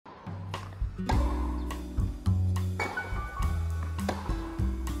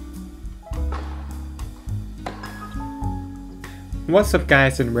What's up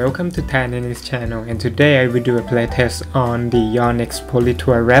guys and welcome to Tan in this channel, and today I will do a playtest on the Yonex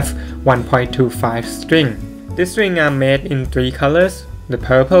Polytour Ref 1.25 string. This string are made in 3 colors, the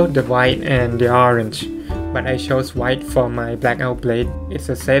purple, the white and the orange. But I chose white for my blackout blade. It's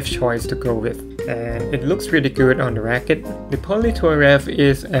a safe choice to go with. And it looks really good on the racket. The Polytour Ref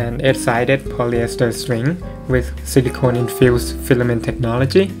is an 8-sided polyester string with silicone infused filament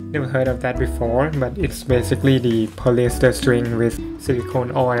technology. Never heard of that before, but it's basically the polyester string with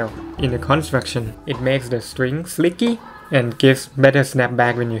silicone oil in the construction. It makes the string slicky and gives better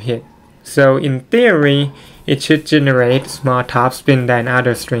snapback when you hit. So in theory, it should generate more topspin than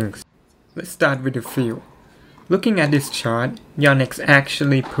other strings. Let's start with the feel. Looking at this chart, Yonex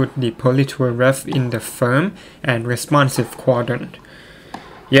actually put the Polytour Ref in the firm and responsive quadrant.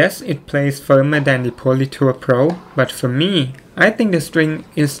 Yes, it plays firmer than the Polytour Pro, but for me, I think the string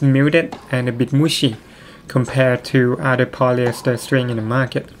is muted and a bit mushy compared to other polyester string in the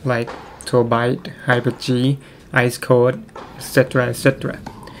market like Torbite, Hyper G, Ice Coat, etc. etc.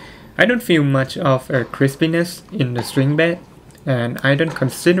 I don't feel much of a crispiness in the string bed, and I don't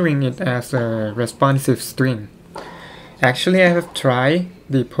considering it as a responsive string. Actually, I have tried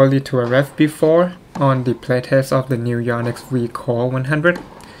the Polytour Ref before on the playtest of the new Yonex V-Core 100,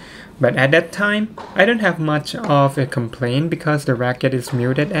 but at that time, I don't have much of a complaint because the racket is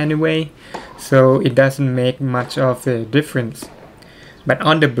muted anyway, so it doesn't make much of a difference. But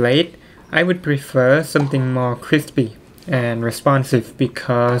on the blade, I would prefer something more crispy and responsive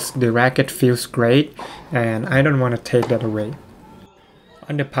because the racket feels great and I don't want to take that away.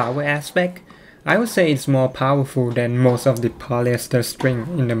 On the power aspect, I would say it's more powerful than most of the polyester string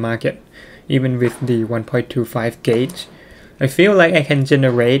in the market, even with the 1.25 gauge. I feel like I can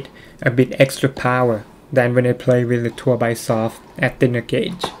generate a bit extra power than when I play with the Torbite Soft at thinner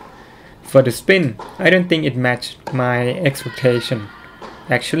gauge. For the spin, I don't think it matched my expectation.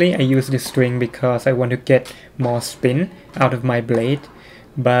 Actually, I use this string because I want to get more spin out of my blade,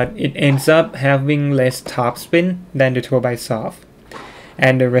 but it ends up having less top spin than the Torbite Soft.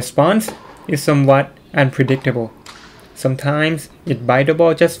 And the response is somewhat unpredictable. Sometimes it bites the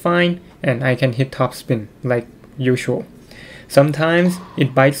ball just fine and I can hit topspin like usual. Sometimes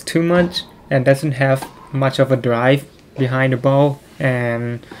it bites too much and doesn't have much of a drive behind the ball,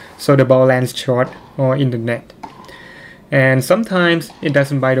 and so the ball lands short or in the net. And sometimes it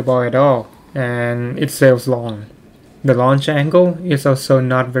doesn't bite the ball at all and it sails long. The launch angle is also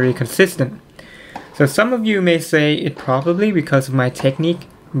not very consistent. So some of you may say it probably because of my technique,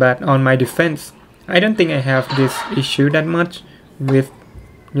 but on my defense, I don't think I have this issue that much with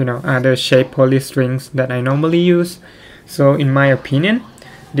other shape poly strings that I normally use. So in my opinion,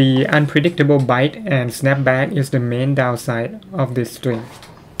 the unpredictable bite and snapback is the main downside of this string.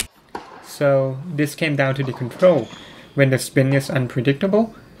 So this came down to the control. When the spin is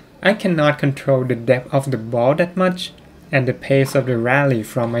unpredictable, I cannot control the depth of the ball that much, and the pace of the rally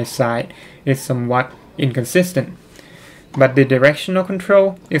from my side is somewhat inconsistent. But the directional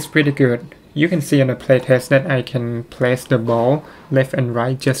control is pretty good. You can see on the playtest that I can place the ball left and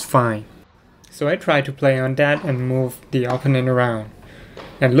right just fine. So I try to play on that and move the opponent around.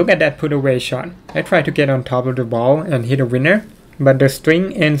 And look at that put away shot. I try to get on top of the ball and hit a winner, but the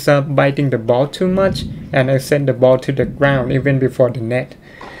string ends up biting the ball too much and I send the ball to the ground even before the net.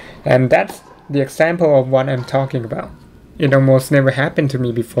 And that's the example of what I'm talking about. It almost never happened to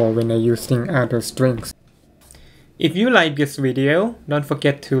me before when I'm using other strings. If you like this video, don't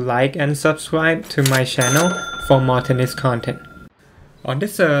forget to like and subscribe to my channel for more tennis content. On the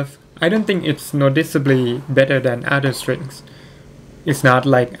serve, I don't think it's noticeably better than other strings. It's not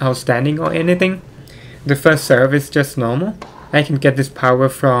like outstanding or anything. The first serve is just normal. I can get this power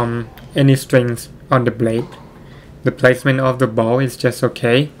from any strings on the blade. The placement of the ball is just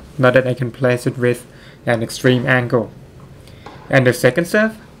okay, not that I can place it with an extreme angle. And the second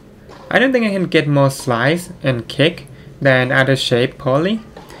serve, I don't think I can get more slice and kick than other shape poly,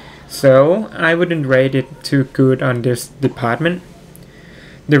 so I wouldn't rate it too good on this department.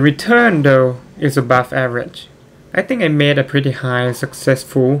 The return though is above average. I think I made a pretty high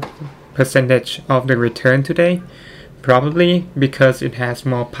successful percentage of the return today, probably because it has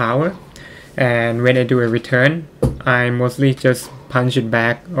more power, and when I do a return, I mostly just punch it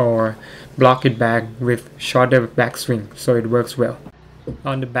back or block it back with shorter backswing, so it works well.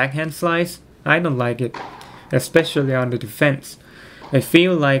 On the backhand slice, I don't like it, especially on the defense. I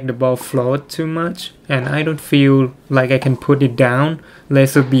feel like the ball float too much and I don't feel like I can put it down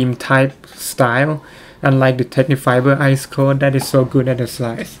laser beam type style, unlike the Technifiber Ice Coat that is so good at the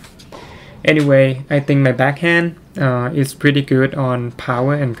slice. Anyway, I think my backhand is pretty good on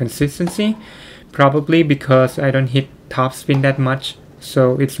power and consistency, probably because I don't hit top spin that much,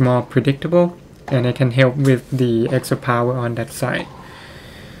 so it's more predictable and it can help with the extra power on that side.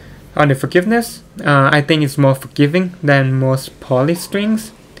 On the forgiveness, I think it's more forgiving than most poly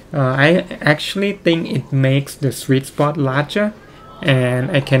strings. I actually think it makes the sweet spot larger and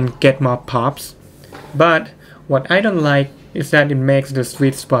I can get more pops. But what I don't like is that it makes the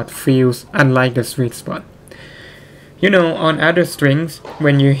sweet spot feels unlike the sweet spot. You know, on other strings,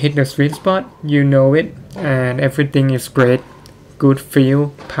 when you hit the sweet spot, you know it and everything is great. Good feel,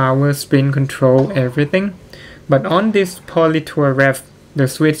 power, spin control, everything. But on this Polytour Rev, the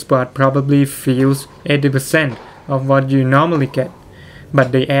sweet spot probably feels 80% of what you normally get,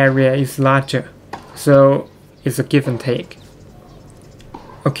 but the area is larger, so it's a give and take.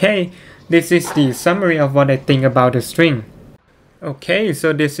 Okay, this is the summary of what I think about the string. Okay,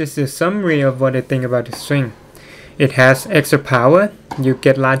 so this is the summary of what I think about the string. It has extra power, you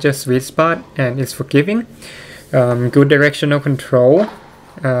get larger sweet spot, and it's forgiving. Good directional control.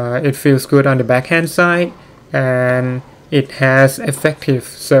 It feels good on the backhand side, and it has effective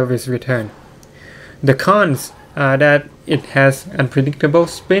service return. The cons are that it has unpredictable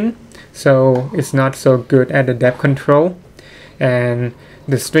spin, so it's not so good at the depth control, and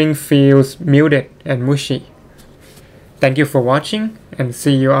the string feels muted and mushy. Thank you for watching and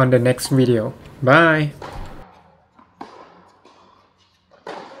see you on the next video. Bye!